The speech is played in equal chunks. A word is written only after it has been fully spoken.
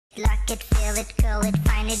Lock it, fill it, curl it,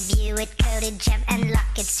 find it, view it, code it, jump and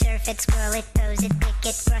lock it, surf it, scroll it, pose it, click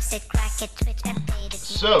it, cross it, crack it, twitch, update it.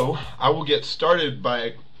 So I will get started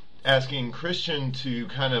by asking Christian to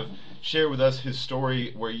kind of share with us his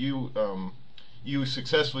story where you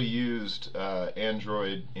successfully used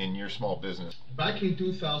Android in your small business. Back in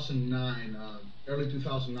 2009, early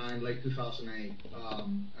 2009, late 2008,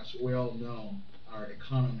 as we all know, our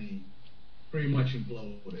economy pretty much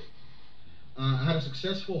imploded. I had a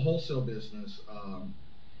successful wholesale business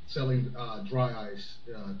selling dry ice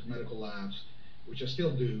to medical labs, which I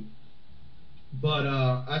still do. But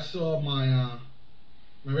I saw my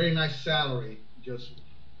very nice salary just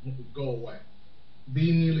go away.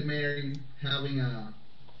 Being newly married, having a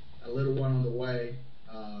little one on the way,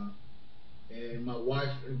 and my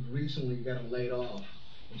wife recently got laid off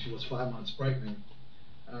when she was 5 months pregnant.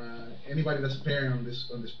 Anybody that's a parent on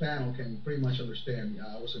this panel can pretty much understand.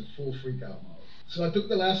 I was in full freak out mode. So I took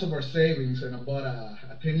the last of our savings and I bought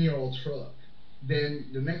a 10-year-old truck. Then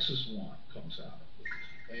the Nexus One comes out,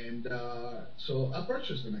 and so I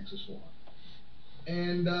purchased the Nexus One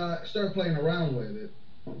and started playing around with it.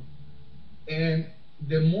 And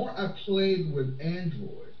the more I played with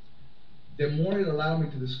Android, the more it allowed me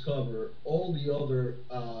to discover all the other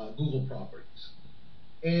Google properties.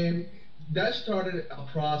 And that started a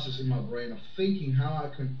process in my brain of thinking how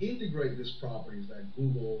I can integrate these properties that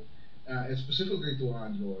Google, and specifically to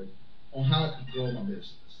Android, on how I could grow my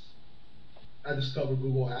business. I discovered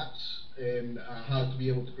Google Apps and how to be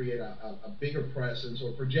able to create a bigger presence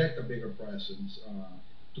or project a bigger presence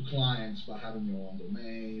to clients by having your own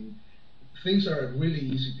domain. Things are really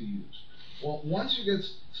easy to use. Well, once you get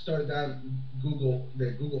started down the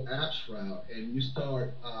Google Apps route and you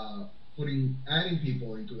start adding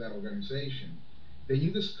people into that organization, then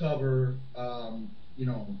you discover,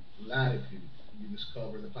 latitude. You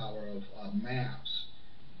discover the power of maps.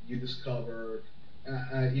 You discover,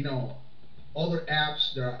 other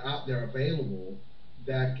apps that are out there available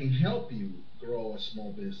that can help you grow a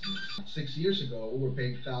small business. 6 years ago, we were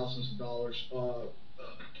paying thousands of dollars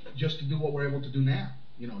just to do what we're able to do now,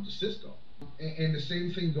 to Cisco. And the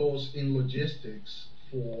same thing goes in logistics.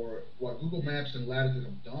 For what Google Maps and Latitude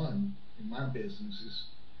have done in my business is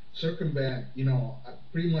circumvent,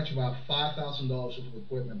 pretty much about $5,000 worth of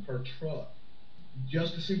equipment per truck.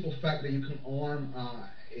 Just the simple fact that you can arm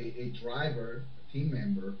a driver, a team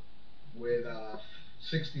member, with a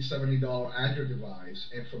 $60, $70 Android device,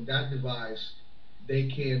 and from that device they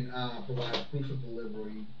can provide proof of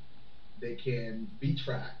delivery, they can be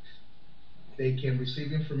tracked, they can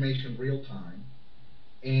receive information real time,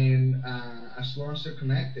 and as long as they're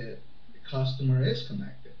connected, the customer is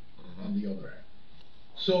connected on the other end.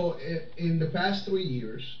 So in the past 3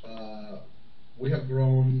 years, we have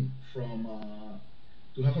grown from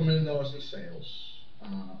to $500,000 in sales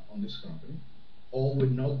on this company, all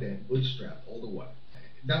with no debt, bootstrapped all the way.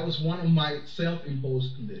 That was one of my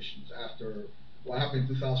self-imposed conditions. After what happened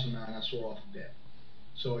in 2009, I swore off debt.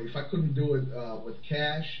 So if I couldn't do it with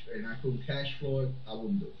cash and I couldn't cash flow it, I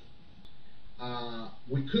wouldn't do it.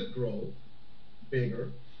 We could grow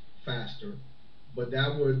bigger, faster, but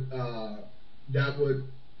that would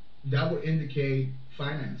indicate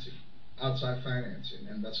financing, outside financing,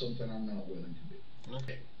 and that's something I'm not willing to do.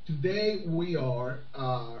 Okay. Today we are,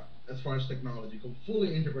 as far as technology,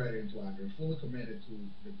 fully integrated into Android, fully committed to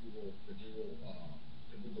the Google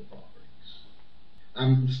properties.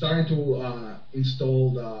 I'm starting to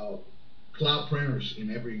install cloud printers in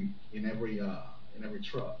every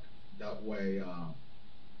truck. That way,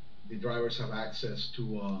 the drivers have access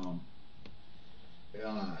to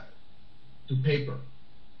paper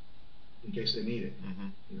in case they need it.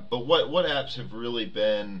 But what apps have really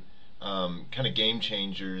been kind of game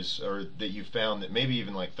changers, or that you found that maybe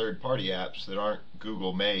even like third-party apps that aren't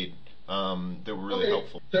Google made that were really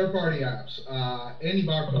helpful? Third-party apps, any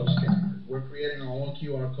barcode scanner. We're creating our own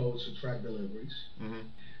QR codes to track deliveries.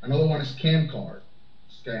 Another one is CAM card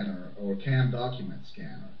scanner or CAM document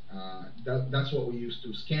scanner. That's what we use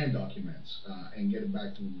to scan documents and get it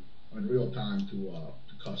back in real time to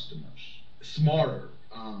customers. Smarter,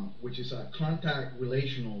 which is a contact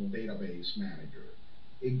relational database manager.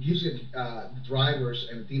 It gives the drivers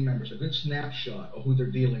and the team members a good snapshot of who they're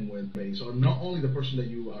dealing with. So not only the person that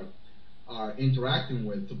you are interacting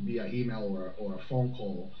with via email or a phone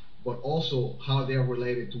call, but also how they're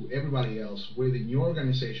related to everybody else within your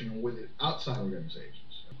organization and within outside organizations.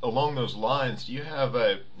 Along those lines, do you have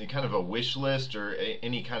a kind of a wish list or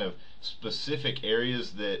any kind of specific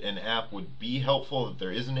areas that an app would be helpful if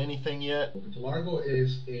there isn't anything yet? Largo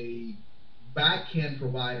is a back-end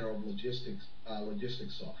provider of logistics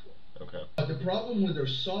software. Okay. But the problem with their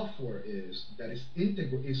software is that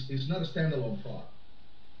it's not a standalone product.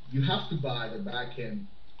 You have to buy the backend,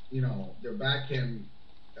 their backend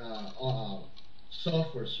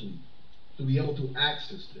software suite to be able to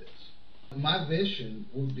access this. My vision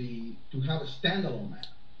would be to have a standalone app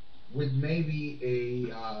with maybe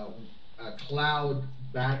a cloud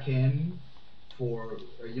backend for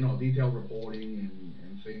detailed reporting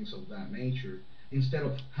and things of that nature, instead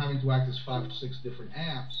of having to access 5 or 6 different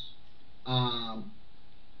apps.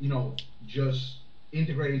 Just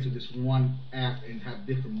integrate into this one app and have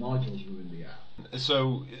different modules within the app.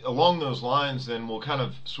 So along those lines, then we'll kind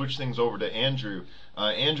of switch things over to Andrew.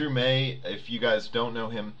 Andrew May, if you guys don't know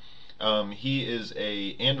him, he is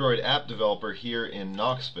a Android app developer here in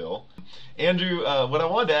Knoxville. Andrew, what I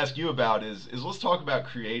wanted to ask you about is let's talk about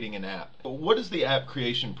creating an app. What is the app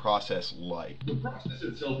creation process like? The process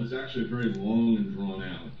itself is actually very long and drawn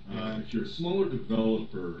out. If you're a smaller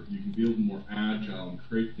developer, you can be a little more agile and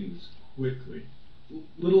create things quickly.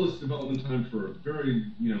 Littlest development time for a very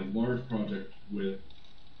large project with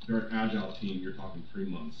a very agile team, you're talking 3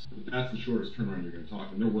 months. But that's the shortest turnaround you're going to talk,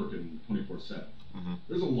 and they're working 24/7.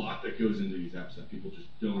 There's a lot that goes into these apps that people just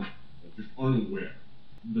aren't aware.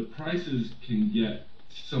 The prices can get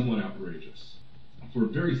somewhat outrageous. For a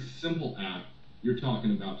very simple app, you're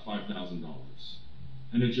talking about $5,000,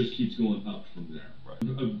 and it just keeps going up from there. Right.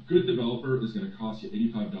 A good developer is going to cost you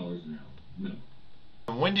 $85 an hour minimum.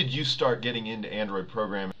 When did you start getting into Android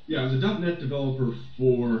programming? Yeah, I was a .NET developer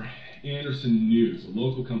for Anderson News, a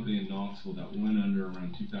local company in Knoxville that went under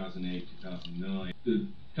around 2008, 2009. The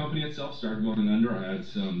company itself started going under. I had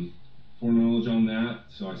some foreknowledge on that,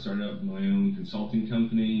 so I started up my own consulting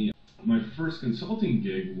company. My first consulting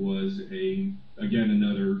gig was again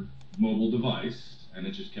another mobile device, and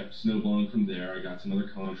it just kept snowballing from there. I got some other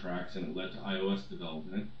contracts, and it led to iOS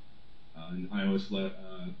development, and iOS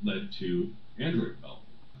led to Android development.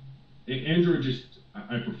 Android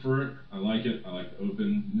I prefer it. I like it. I like the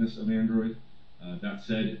openness of Android. That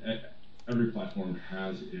said, every platform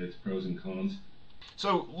has its pros and cons.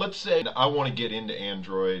 So let's say I want to get into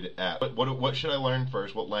Android app. What should I learn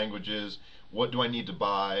first? What languages? What do I need to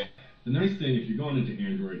buy? The nice thing if you're going into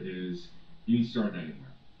Android is you can start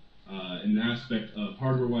anywhere. In the aspect of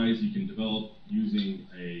hardware-wise, you can develop using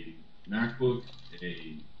a MacBook,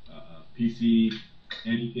 a PC,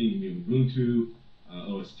 anything. You can use Ubuntu,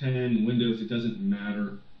 OS 10, Windows, it doesn't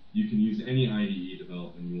matter. You can use any IDE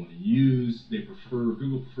development you want to use.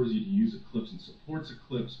 Google prefers you to use Eclipse and supports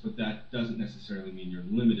Eclipse, but that doesn't necessarily mean you're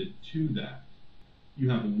limited to that. You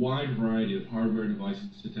have a wide variety of hardware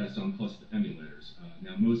devices to test on, plus the emulators.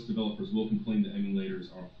 Now, most developers will complain that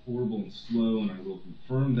emulators are horrible and slow, and I will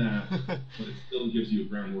confirm that, but it still gives you a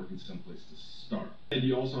groundwork and someplace to start. And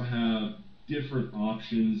you also have different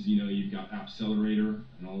options. You've got Appcelerator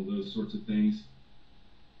and all of those sorts of things.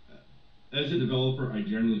 As a developer, I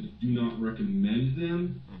generally do not recommend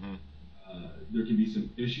them. There can be some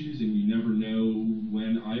issues, and you never know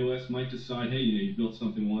when iOS might decide, hey, you built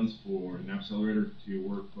something once for an Appcelerator to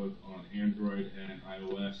work both on Android and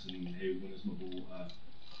iOS, and hey, Windows Mobile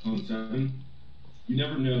Phone 7. You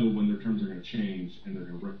never know when their terms are going to change, and they're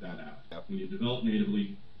going to rip that out. When you develop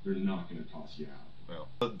natively, they're not going to toss you out.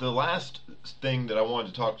 Well, the last thing that I wanted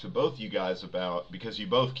to talk to both you guys about, because you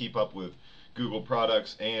both keep up with Google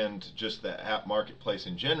products and just the app marketplace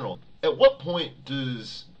in general, at what point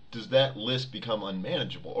does that list become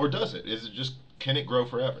unmanageable, or does it? Can it grow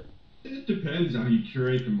forever? It depends how you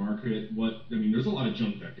curate the market. There's a lot of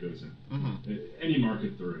junk that goes in. Any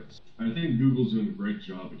market there is. I think Google's doing a great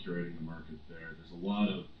job of curating the market there. There's a lot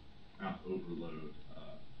of app overload.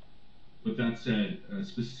 But that said,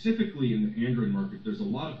 specifically in the Android market, there's a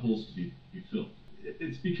lot of holes to be filled.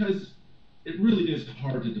 It's because it really is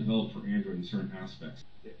hard to develop for Android in certain aspects,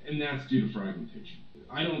 and that's due to fragmentation.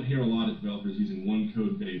 I don't hear a lot of developers using one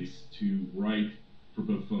code base to write for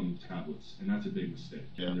both phone and tablets, and that's a big mistake.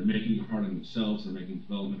 Yeah. And they're making it hard on themselves, they're making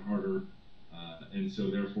development harder, and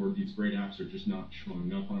so therefore these great apps are just not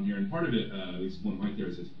showing up on here. And part of it, at least one of my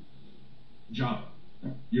theories, is Java.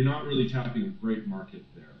 You're not really tapping a great market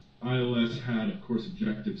there. iOS had, of course,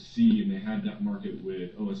 Objective-C, and they had that market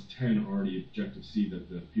with OS 10 already Objective-C, that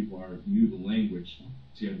the people knew the language,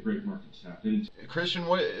 so you had a great market to tap into. Christian,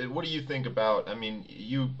 what do you think about,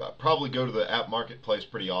 you probably go to the app marketplace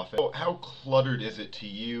pretty often. How cluttered is it to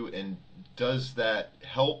you, and does that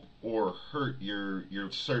help or hurt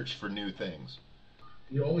your search for new things?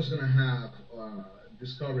 You're always going to have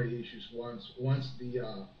discovery issues once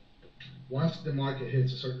the market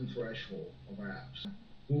hits a certain threshold of apps.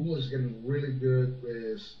 Google is getting really good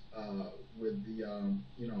with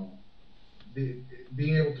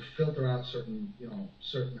being able to filter out certain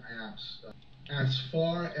apps. As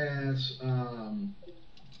far as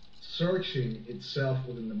searching itself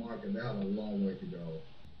within the market, they have a long way to go.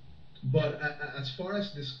 But as far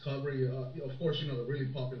as discovery, of course, the really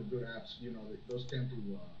popular good apps, those tend to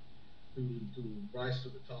rise to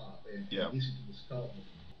the top and easy to discover.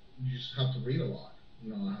 You just have to read a lot.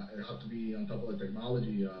 You have to be on top of the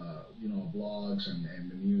technology, blogs and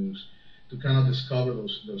the news to kind of discover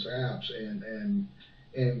those apps.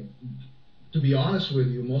 And to be honest with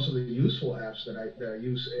you, most of the useful apps that I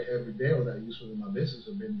use every day or that I use within my business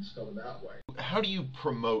have been discovered that way. How do you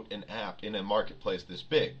promote an app in a marketplace this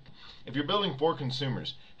big? If you're building for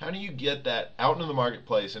consumers, how do you get that out into the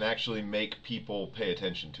marketplace and actually make people pay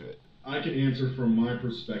attention to it? I can answer from my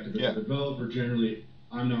perspective. As a developer, generally,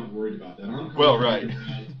 I'm not worried about that. I'm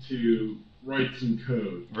to write some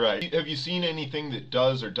code. Right. Have you seen anything that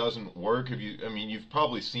does or doesn't work? You've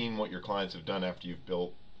probably seen what your clients have done after you've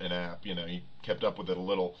built an app. You kept up with it a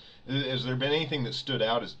little. Has there been anything that stood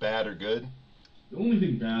out as bad or good? The only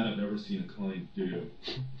thing bad I've ever seen a client do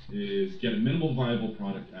is get a minimal viable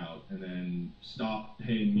product out and then stop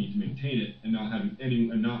paying me to maintain it and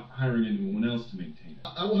not hiring anyone else to maintain it.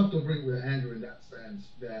 I will have to agree with Andrew in that sense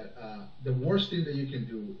that the worst thing that you can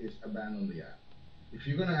do is abandon the app. If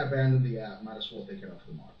you're going to abandon the app, might as well take it off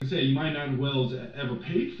the market. Say you might not have ever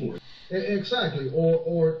paid for it. Exactly,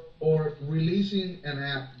 or releasing an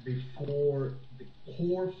app before the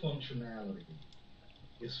core functionality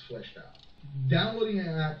is fleshed out. Downloading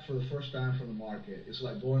an app for the first time from the market is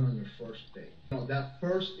like going on your first date. That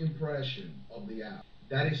first impression of the app,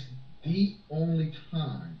 that is the only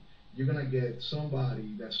time you're going to get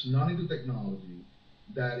somebody that's not into technology,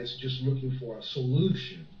 that is just looking for a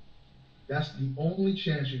solution. That's the only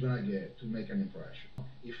chance you're going to get to make an impression.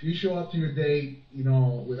 If you show up to your date,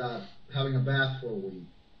 without having a bath for a week,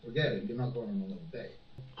 forget it, you're not going on another date.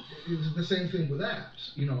 It's the same thing with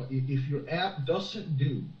apps. If your app doesn't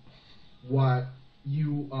do what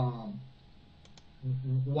your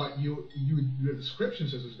description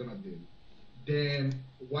says it's going to do, then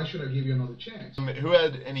why should I give you another chance? Who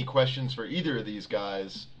had any questions for either of these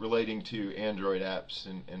guys relating to Android apps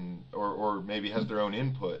or maybe has their own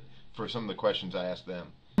input for some of the questions I asked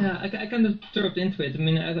them? Yeah, I kind of dropped into it.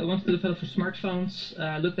 I wanted to develop for smartphones,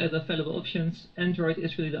 looked at available options. Android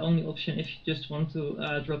is really the only option if you just want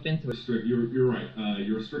to drop into it. You're right.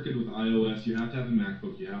 You're restricted with iOS. You have to have a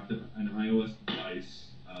MacBook. You have to have an iOS device.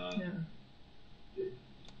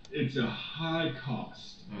 It's a high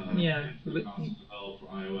cost. Cost to develop for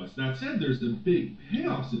iOS. That said, there's the big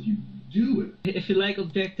payoffs if you do it. If you like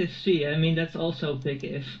Objective-C, that's also a big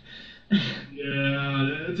if.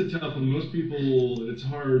 Yeah, it's a tough one. Most people, it's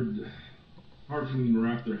hard for them to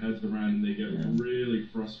wrap their heads around, and they get really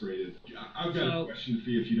frustrated. I've got a question for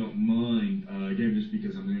you, if you don't mind. Again, just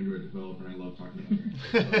because I'm an Android developer and I love talking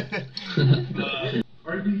about it.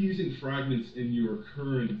 Are you using fragments in your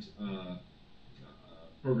current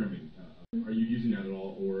programming? Are you using that at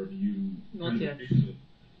all, or have you? Not yet.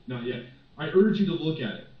 Not yet. I urge you to look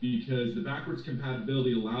at it, because the backwards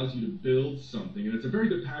compatibility allows you to build something, and it's a very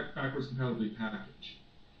good backwards compatibility package.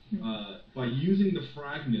 By using the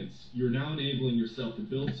fragments, you're now enabling yourself to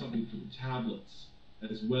build something for the tablets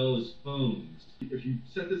as well as phones. If you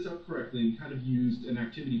set this up correctly and kind of used an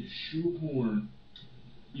activity to shoehorn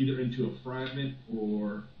either into a fragment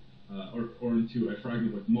or into a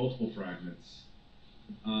fragment with multiple fragments,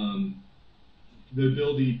 the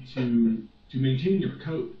ability to maintain your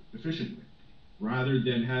code efficiently, rather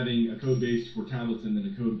than having a code base for tablets and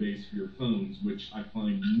then a code base for your phones, which I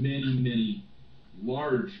find many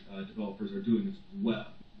large developers are doing as well.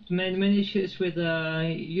 The main issue is with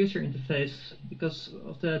the user interface because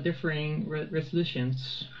of the differing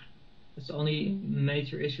resolutions. That's the only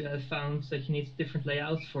major issue I found, that you need different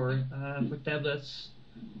layouts for tablets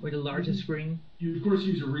with a larger screen. You of course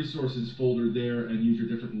use your resources folder there and use your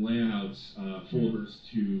different layouts folders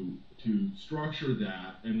to structure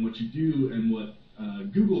that. And what you do, and what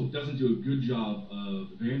Google doesn't do a good job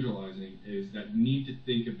of evangelizing, is that you need to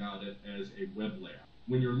think about it as a web layout.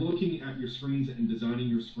 When you're looking at your screens and designing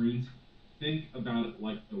your screens, think about it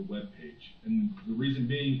like a web page. And the reason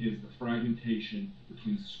being is the fragmentation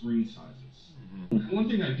between screen sizes. One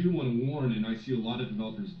thing I do want to warn, and I see a lot of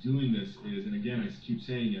developers doing this, is, and again, I keep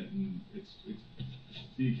saying it, and it's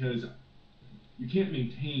because you can't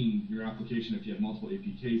maintain your application if you have multiple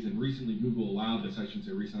APKs, and recently Google allowed this. I shouldn't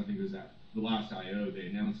say recently, I think it was at the last I.O. they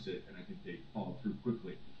announced it, and I think they followed through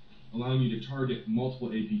quickly, allowing you to target multiple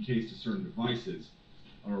APKs to certain devices,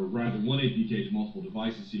 or rather one APK to multiple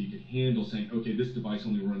devices, so you can handle saying, okay, this device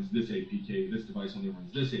only runs this APK, this device only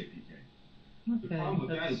runs this APK. The problem with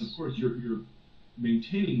that is, of course, you're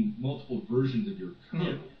maintaining multiple versions of your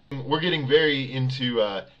code. We're getting very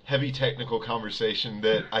into heavy technical conversation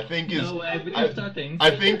that I think is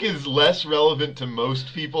I think is less relevant to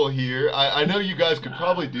most people here. I know you guys could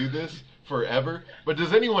probably do this forever, but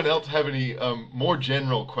does anyone else have any more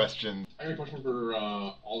general questions? I got a question for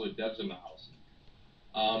all the devs in the house.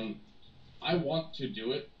 I want to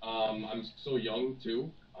do it. I'm so young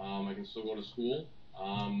too. I can still go to school.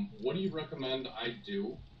 What do you recommend I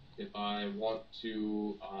do if I want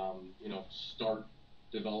to, start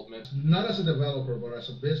development? Not as a developer, but as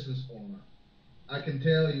a business owner, I can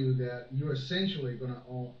tell you that you're essentially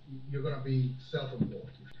you're gonna be self-employed.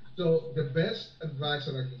 So the best advice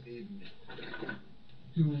that I can give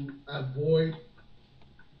you to avoid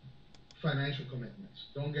financial commitments.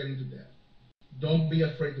 Don't get into debt. Don't be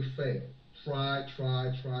afraid to fail. Try.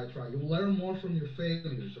 You'll learn more from your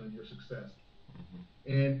failures than your success.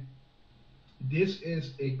 And this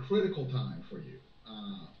is a critical time for you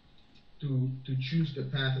to choose the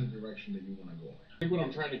path and direction that you want to go in. I think what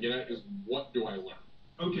I'm trying to get at is, what do I learn?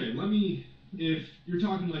 Okay, if you're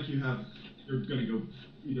talking like you're going to go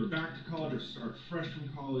either back to college or start fresh from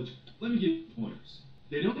college, let me give you pointers.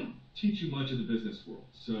 They don't teach you much of the business world.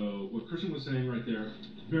 So what Christian was saying right there,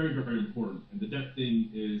 very, very important. And the debt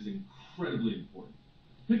thing is incredibly important.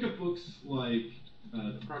 Pick up books like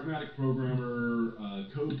The Pragmatic Programmer,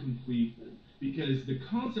 Code Complete, because the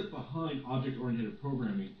concept behind object-oriented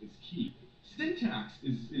programming is key. Syntax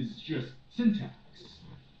is just syntax.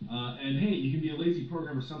 And hey, you can be a lazy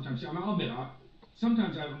programmer sometimes. I'll admit,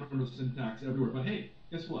 sometimes I don't remember the syntax everywhere, but hey,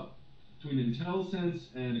 guess what? Between IntelliSense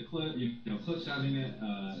and Eclipse having it,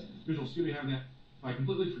 Visual Studio having it, if I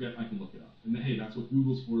completely forget, I can look it up. And hey, that's what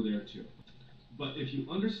Google's for there too. But if you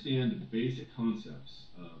understand the basic concepts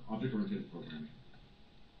of object-oriented programming,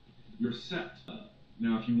 you're set.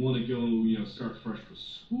 Now, if you want to go, start fresh with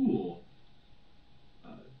school,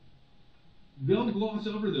 they'll gloss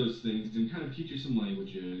over those things and kind of teach you some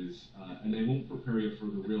languages, and they won't prepare you for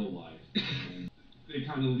the real life. And they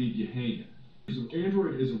kind of leave you hanging. So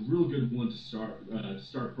Android is a real good one to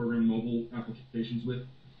start programming mobile applications with.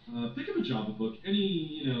 Pick up a Java book.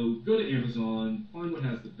 Go to Amazon, find what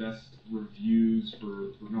has the best reviews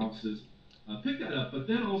for novices. Pick that up, but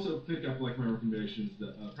then also pick up, like my recommendations,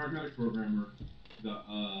 the Pragmatic Programmer, the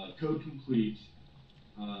Code Complete,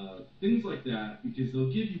 things like that, because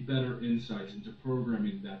they'll give you better insights into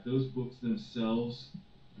programming that those books themselves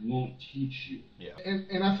won't teach you. Yeah.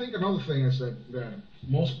 And I think another thing is that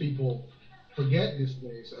most people forget these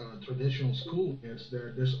days, traditional school, is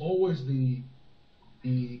that there's always the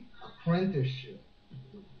apprenticeship.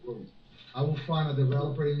 I will find a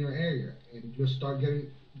developer in your area and just start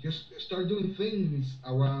doing things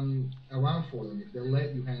around for them if they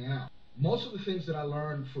let you hang out. Most of the things that I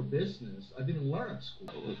learned for business, I didn't learn at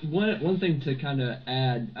school. One thing to kind of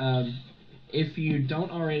add, if you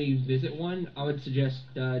don't already visit one, I would suggest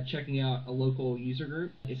checking out a local user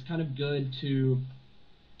group. It's kind of good to,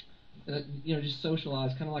 just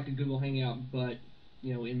socialize, kind of like a Google Hangout, but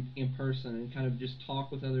in person, and kind of just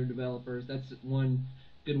talk with other developers. That's one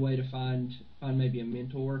good way to find maybe a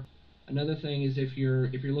mentor. Another thing is if you're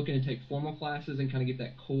looking to take formal classes and kind of get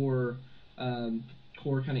that core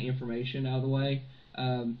kind of information out of the way,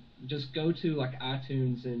 just go to like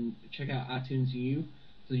iTunes and check out iTunes U.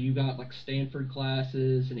 So you got like Stanford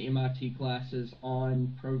classes and MIT classes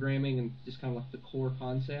on programming and just kind of like the core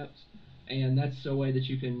concepts, and that's a way that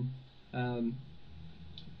you can kind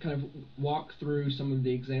of walk through some of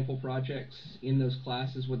the example projects in those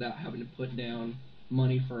classes without having to put down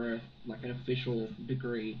money for like an official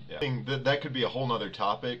degree. Yeah. I think that could be a whole nother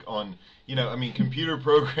topic on, computer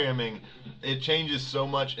programming. It changes so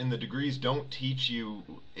much, and the degrees don't teach you.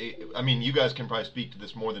 You guys can probably speak to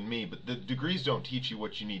this more than me, but the degrees don't teach you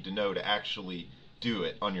what you need to know to actually do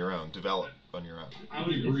it on your own, develop on your own. I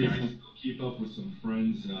would agree. I still keep up with some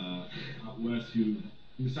friends out west who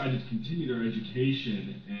decided to continue their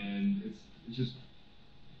education, and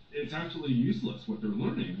it's absolutely useless what they're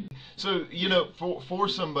learning. So, for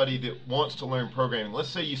somebody that wants to learn programming, let's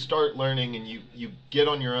say you start learning and you get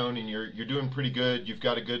on your own and you're doing pretty good, you've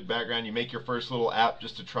got a good background, you make your first little app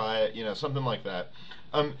just to try it, something like that.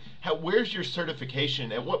 Where's your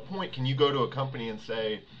certification? At what point can you go to a company and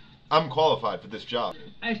say, I'm qualified for this job?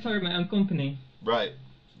 I started my own company. Right.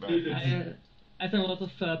 I've done a lot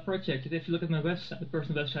of projects. If you look at my website, the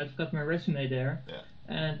personal website, I've got my resume there. Yeah.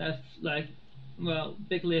 And I've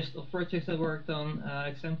big list of projects I worked on,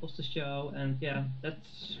 examples to show, and yeah,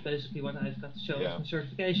 that's basically what I've got to show as my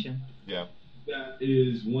certification. Yeah. That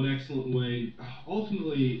is one excellent way.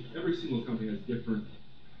 Ultimately, every single company has different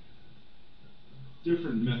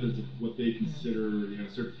different methods of what they consider,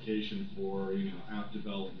 certification for, app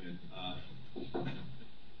development.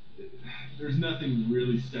 There's nothing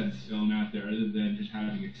really set in stone out there other than just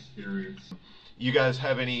having experience. You guys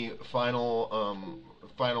have any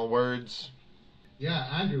final words? Yeah,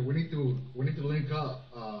 Andrew, we need to link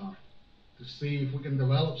up to see if we can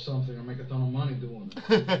develop something and make a ton of money doing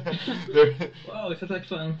it. Wow, it sounds like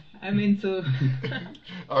fun. I'm into.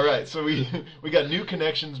 All right, so we got new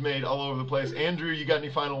connections made all over the place. Andrew, you got any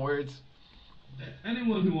final words?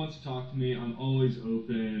 Anyone who wants to talk to me, I'm always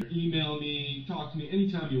open. Email me, talk to me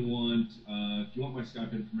anytime you want. If you want my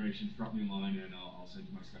Skype information, drop me a line and I'll send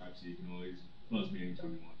you my Skype so you can always buzz me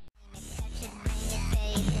anytime you want.